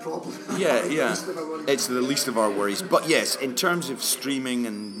not be a problem. Yeah. It's the least of our worries. But yes, in terms of streaming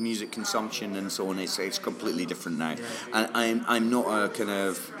and music consumption and so on, it's completely different now. Yeah. And I'm not a kind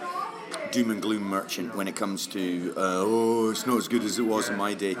of doom and gloom merchant when it comes to it's not as good as it was in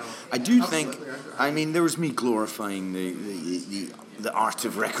my day. I do think, I mean, there was me glorifying the art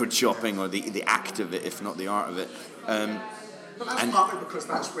of record shopping, or the act of it, if not the art of it. But that's partly because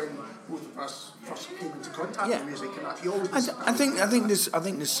that's when both of us first came into contact with music, and that you always. I think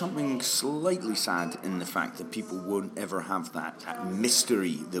there's something slightly sad in the fact that people won't ever have that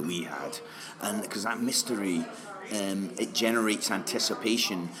mystery that we had, and because that mystery. It generates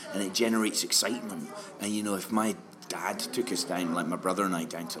anticipation and it generates excitement. And you know, if my dad took us down, like my brother and I,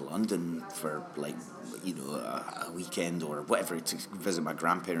 down to London for like, you know, a weekend or whatever, to visit my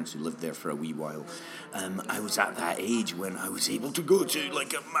grandparents who lived there for a wee while, I was at that age when I was able to go to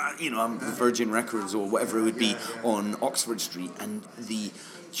like Virgin Records or whatever it would be on Oxford Street, and the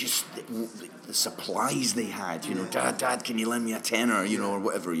supplies they had, you know, Dad, can you lend me a tenner, you know, or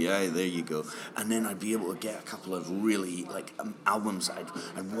whatever, yeah, there you go. And then I'd be able to get a couple of really, like, albums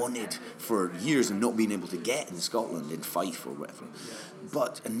I'd wanted for years and not been able to get in Scotland, in Fife or whatever.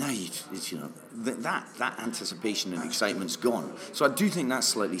 And now, it's, you know, that anticipation and excitement's gone. So I do think that's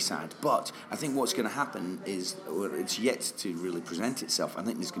slightly sad. But I think what's going to happen is, or it's yet to really present itself, I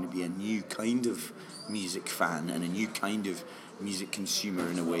think there's going to be a new kind of music fan and a new kind of music consumer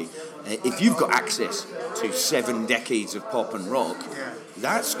in a way. If you've got access to 7 decades of pop and rock,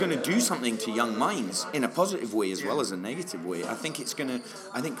 that's going to do something to young minds in a positive way as well as a negative way. I'd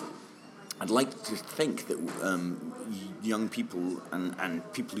like to think that young people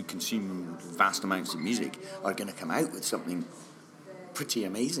and people who consume vast amounts of music are going to come out with something pretty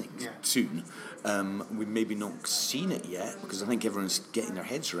amazing soon. We've maybe not seen it yet because I think everyone's getting their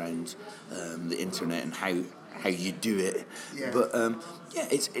heads around the internet and how you do it. But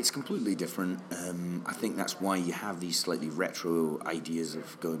it's completely different. I think that's why you have these slightly retro ideas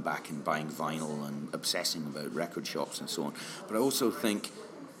of going back and buying vinyl and obsessing about record shops and so on. But I also think,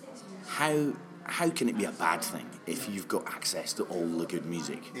 how can it be a bad thing if you've got access to all the good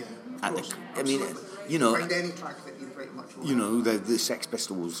music? You know, find any track that you pretty much want. You know, the Sex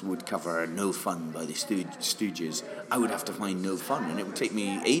Pistols would cover No Fun by the Stooges. I would have to find No Fun, and it would take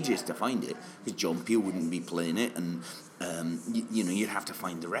me ages to find it because John Peel wouldn't be playing it, and you know, you'd have to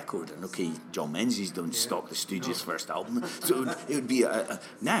find the record. And okay, John Menzies don't stock the Stooges' first album, so it would be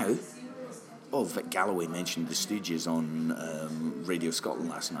now. Oh, Vic Galloway mentioned the Stooges on Radio Scotland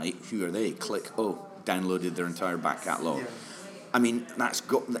last night. Who are they? Click. Oh, downloaded their entire back catalogue. I mean, that's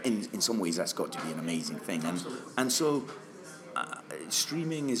got in some ways that's got to be an amazing thing, and so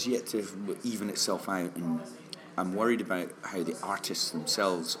streaming is yet to even itself out, and I'm worried about how the artists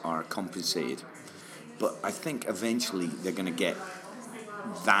themselves are compensated. But I think eventually they're going to get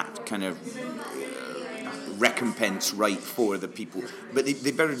that kind of recompense right for the people, but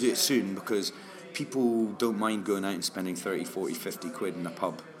they better do it soon because people don't mind going out and spending 30, 40, 50 quid in a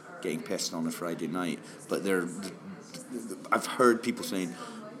pub getting pissed on a Friday night, but I've heard people saying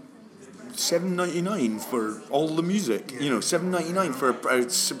 $7.99 for all the music, you know, $7.99 for a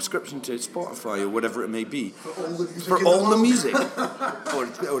subscription to Spotify or whatever it may be, for all the music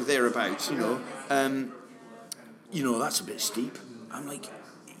or thereabouts, you know. You know, that's a bit steep. I'm like,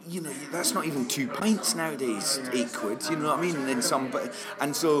 you know, that's not even 2 pints nowadays, 8 quid, you know what I mean?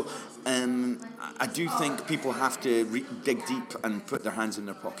 And so I do think people have to dig deep and put their hands in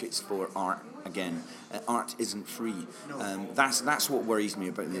their pockets for art again. Art isn't free. That's what worries me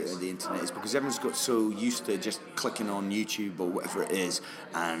about the internet, is because everyone's got so used to just clicking on YouTube or whatever it is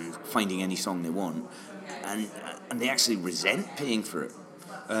and finding any song they want, and they actually resent paying for it.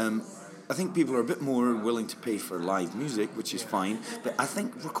 I think people are a bit more willing to pay for live music, which is fine, but I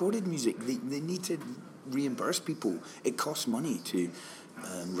think recorded music, they need to reimburse people. It costs money to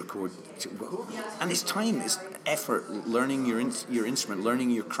record, and it's time, it's effort, learning your instrument,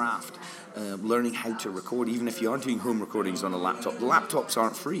 learning your craft, learning how to record, even if you are doing home recordings on a laptop. The laptops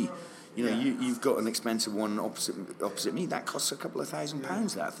aren't free. You know, you've got an expensive one opposite me. That costs a couple of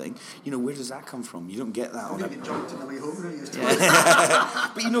 £1,000. That thing. You know, where does that come from? You don't get that on a. Jumped on the way home.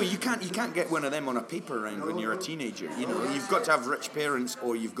 But you know, you can't get one of them on a paper round when you're a teenager. You know, you've got to have rich parents,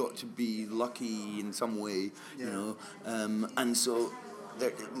 or you've got to be lucky in some way. You know, and so.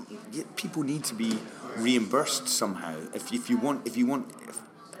 People need to be reimbursed somehow. If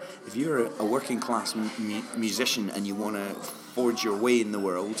you're a working class musician and you want to forge your way in the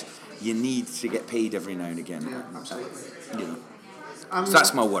world, you need to get paid every now and again. Yeah, absolutely. You know, so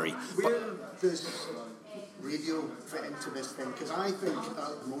that's my worry. Where does radio fit into this thing? Because I think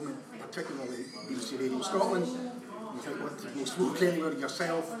at the moment, particularly BBC Radio Scotland, you think what the most woke anywhere,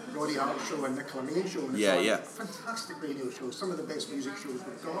 yourself, Roddy Hart Show and Nicola May Show. And fantastic radio shows, some of the best music shows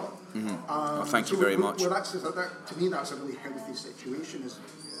we've got. Mm-hmm. Thank you very much. Well, to me, that's a really healthy situation.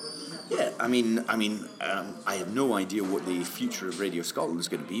 Yeah, I mean, I have no idea what the future of Radio Scotland is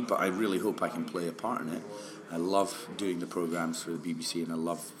going to be, but I really hope I can play a part in it. I love doing the programmes for the BBC, and I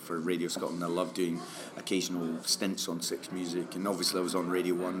love for Radio Scotland. I love doing occasional stints on Six Music, and obviously I was on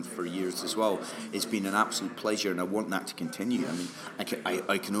Radio 1 for years as well. It's been an absolute pleasure, and I want that to continue. I mean,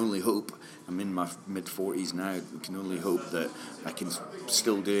 I can only hope, I'm in my mid-40s now, I can only hope that I can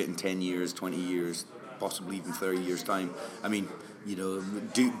still do it in 10 years, 20 years, possibly even 30 years' time. I mean, you know,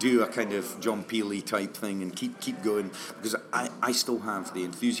 do a kind of John Peel type thing and keep going, because I still have the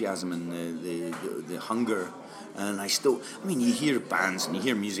enthusiasm and the hunger, and you hear bands and you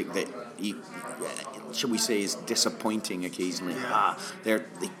hear music that shall we say is disappointing occasionally. They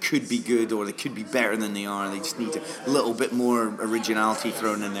could be good, or they could be better than they are. They just need a little bit more originality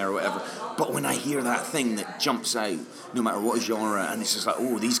thrown in there or whatever. But when I hear that thing that jumps out, no matter what genre, and it's just like,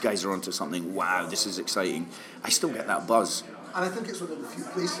 oh, these guys are onto something, wow, this is exciting, I still get that buzz. And I think it's one of the few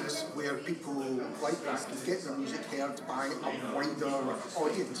places where people like that can get their music heard by a wider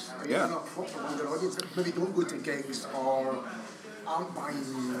audience. A proper wider audience that maybe don't go to gigs or aren't buying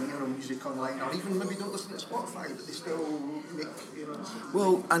music online, or even maybe don't listen to Spotify, but they still make.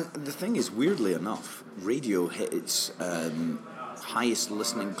 Well, and the thing is, weirdly enough, radio hit its highest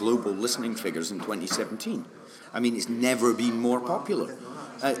global listening figures in 2017. I mean, it's never been more popular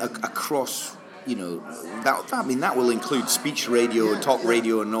across. You know, that will include speech radio, talk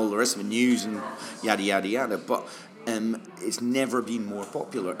radio, and all the rest of it, news and yada yada yada. But it's never been more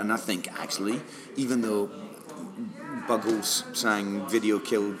popular, and I think actually, even though Buggles sang "Video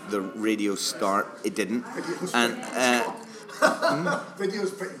Killed the Radio Star," it didn't, Video's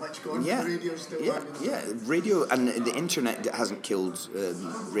pretty much gone. Yeah, radio's still radio and the internet hasn't killed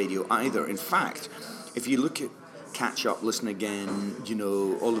radio either. In fact, if you look at Catch Up, Listen Again, you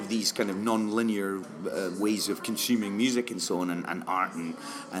know, all of these kind of non-linear ways of consuming music and so on, and art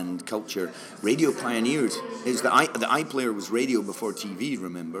and culture. Radio pioneered. The iPlayer was radio before TV,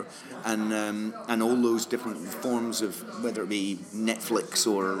 remember, and all those different forms of, whether it be Netflix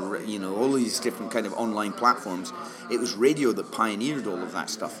or, you know, all these different kind of online platforms. It was radio that pioneered all of that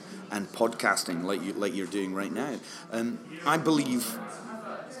stuff, and podcasting like you're doing right now. I believe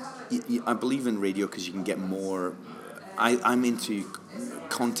in radio because you can get more. I'm into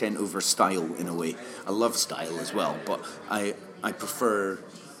content over style in a way. I love style as well, but I prefer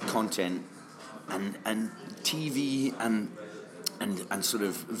content and TV and sort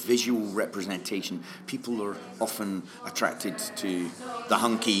of visual representation. People are often attracted to the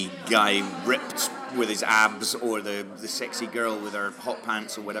hunky guy ripped with his abs, or the sexy girl with her hot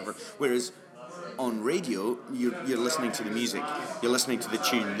pants or whatever, whereas on radio, you're listening to the music, you're listening to the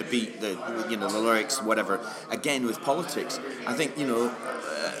tune, the beat, the lyrics, whatever. Again, with politics, I think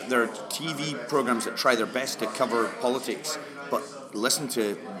there are TV programs that try their best to cover politics, but listen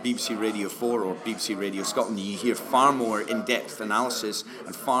to BBC Radio 4 or BBC Radio Scotland, you hear far more in-depth analysis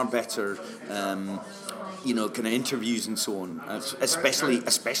and far better kind of interviews and so on,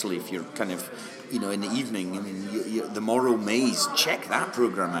 especially if you're kind of, in the evening. I mean, the Moral Maze, check that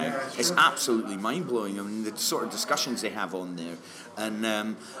programme out. It's absolutely mind-blowing. I mean, the sort of discussions they have on there.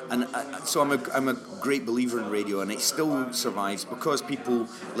 And so I'm a great believer in radio, and it still survives because people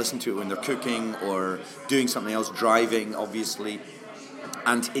listen to it when they're cooking or doing something else, driving, obviously.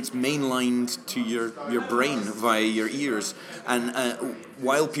 And it's mainlined to your brain via your ears. And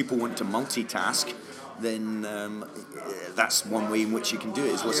while people want to multitask, then that's one way in which you can do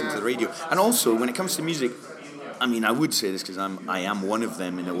it, is listen to the radio. And also, when it comes to music, I mean, I would say this because I am one of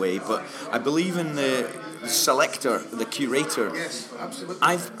them in a way, but I believe in the selector, the curator. Yes, absolutely.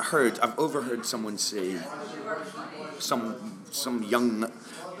 I've overheard someone say,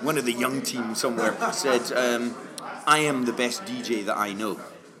 one of the young team somewhere said, I am the best DJ that I know.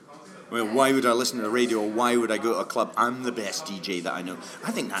 Well, why would I listen to the radio? Why would I go to a club? I'm the best DJ that I know.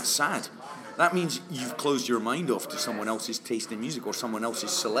 I think that's sad. That means you've closed your mind off to someone else's taste in music or someone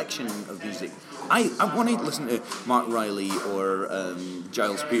else's selection of music. I want to listen to Mark Riley or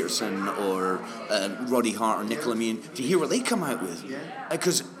Giles Peterson or Roddy Hart or Nicola Meehan to hear what they come out with.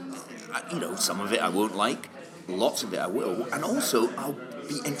 Because, some of it I won't like, lots of it I will, and also I'll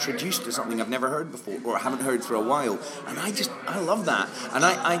be introduced to something I've never heard before or haven't heard for a while. And I love that. And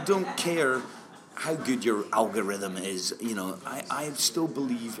I don't care how good your algorithm is. I still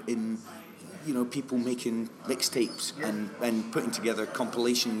believe in people making mixtapes and putting together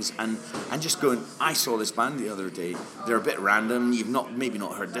compilations and just going, I saw this band the other day. They're a bit random. You've maybe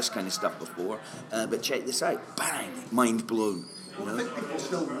not heard this kind of stuff before, but check this out. Bang! Mind blown. I think people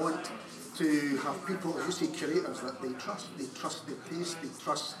still want to have people, as you say, curators that they trust. They trust their taste. They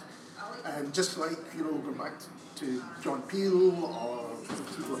trust, just like going back to John Peel or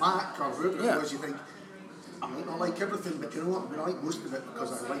Fleetwood Mac or whoever it was. You think, I might not like everything, but you know what? I'm going to like most of it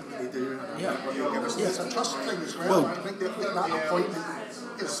because I like what they do and I like what they give us. It's a trust thing as well. I think that appointment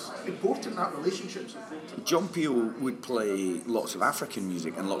is important, that relationship's important. John Peel would play lots of African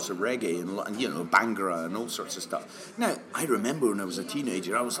music and lots of reggae and Bhangra and all sorts of stuff. Now, I remember when I was a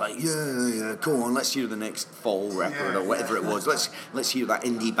teenager, I was like, yeah, go on, let's hear the next Fall record or whatever it was. Let's hear that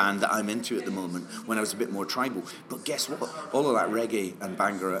indie band that I'm into at the moment when I was a bit more tribal. But guess what? All of that reggae and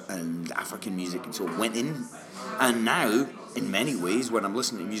Bhangra and African music and so on went in. And now, in many ways, when I'm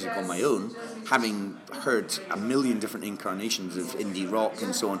listening to music on my own, having heard a million different incarnations of indie rock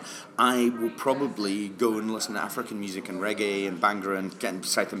and so on, I will probably go and listen to African music and reggae and Bhangra and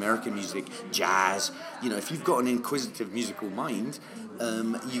South American music, jazz. If you've got an inquisitive musical mind,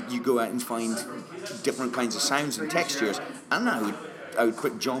 you go out and find different kinds of sounds and textures. And I would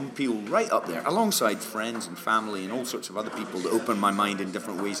put John Peel right up there, alongside friends and family and all sorts of other people that open my mind in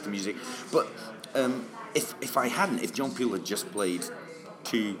different ways to music. But if John Peel had just played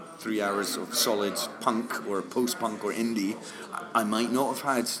 2-3 hours of solid punk or post-punk or indie, I might not have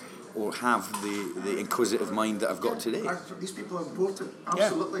had or have the inquisitive mind that I've got today. These people are important,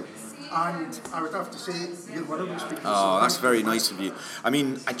 absolutely. Yeah. And I would have to say, you're one of those people. Oh, that's very nice of you. I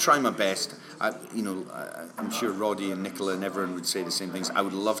mean, I try my best. I'm sure Roddy and Nicola and everyone would say the same things. I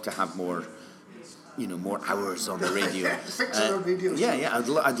would love to have more hours on the radio. 6 hour radio. Yeah.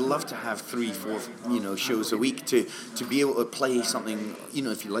 I'd love to have 3-4, shows a week to be able to play something.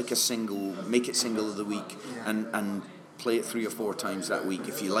 If you like a single, make it single of the week, and play it 3 or 4 times that week.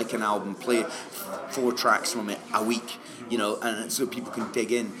 If you like an album, play 4 tracks from it a week. And so people can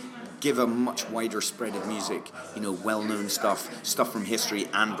dig in. Give a much wider spread of music, well-known stuff from history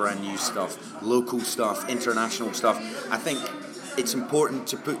and brand new stuff, local stuff, international stuff. I think it's important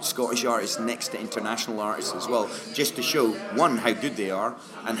to put Scottish artists next to international artists as well, just to show, one, how good they are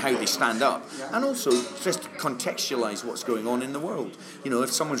and how they stand up, and also just contextualise what's going on in the world.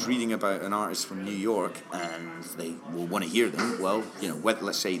 If someone's reading about an artist from New York and they will want to hear them, well,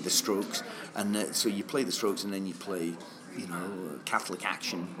 let's say The Strokes, and so you play The Strokes and then you play Catholic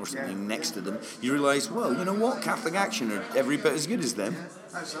Action or something next to them, you realise, well, you know what, Catholic Action are every bit as good as them.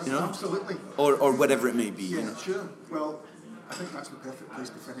 Absolutely. Or whatever it may be. Yeah, sure. Well, I think that's the perfect place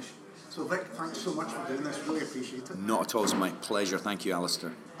to finish. So Vic, thanks so much for doing this, really appreciate it. Not at all, it's my pleasure. Thank you,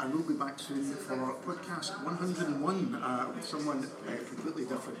 Alistair. And we'll be back soon for podcast 101 with someone completely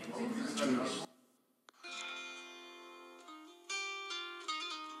different. Cheers.